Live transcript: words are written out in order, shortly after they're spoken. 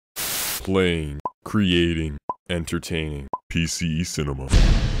Playing, creating, entertaining. PCE Cinema.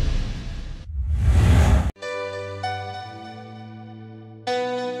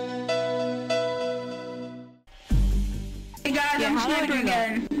 Hey guys, I'm sniper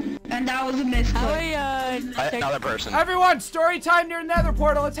again. And that was a misclick. Another person. Everyone, story time near Nether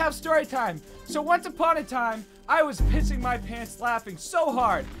Portal. Let's have story time. So once upon a time, I was pissing my pants laughing so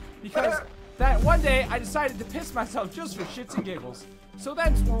hard because that one day I decided to piss myself just for shits and giggles. So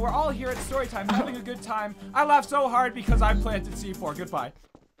then when we're all here at story time having a good time, I laughed so hard because I planted C4. Goodbye.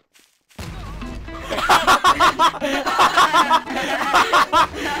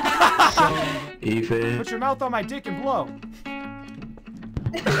 Ethan. Put your mouth on my dick and blow.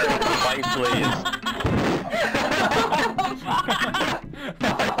 Fight, please.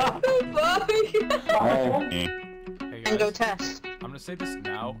 Hey And guys, go test. I'm gonna say this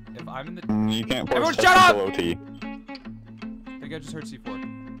now. If I'm in the... You can't force Everyone test shut up! until OT. I think I just heard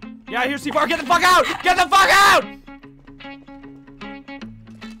C4. Yeah, I hear C4. Get the fuck out! Get the fuck out!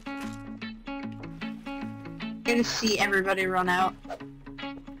 You're gonna see everybody run out.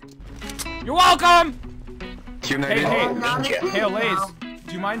 You're welcome! Team Hey, negative. hey, Lays,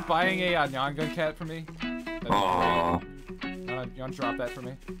 do you mind buying a Nyan gun cat for me? Aww. You wanna drop that for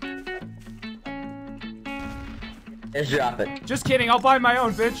me? Just drop it. Just kidding, I'll buy my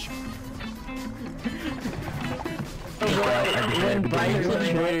own, bitch. When Byte's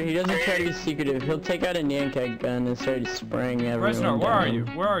a traitor, he doesn't try to be secretive. He'll take out a Nyan gun and start spraying everyone. Resnar, where are down. you?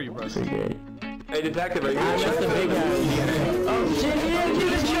 Where are you, Resnar? Okay. Hey, detective, are you I'm at the big house. Oh shit, he didn't do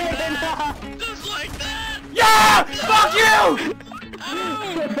the traitor! Just like that! Yeah! Fuck you!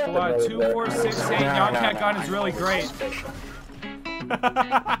 2468 Nyan cat gun is really great. Just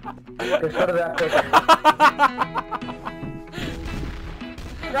go to that person.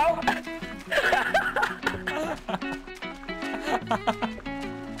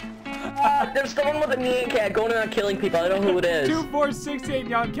 There's someone with a Nyan cat going around killing people. I don't know who it is. 2468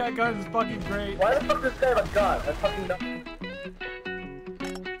 Nyan cat gun is fucking great. Why the fuck does this guy have a gun? That's fucking dumb.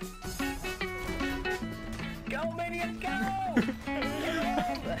 Go, maniac, go!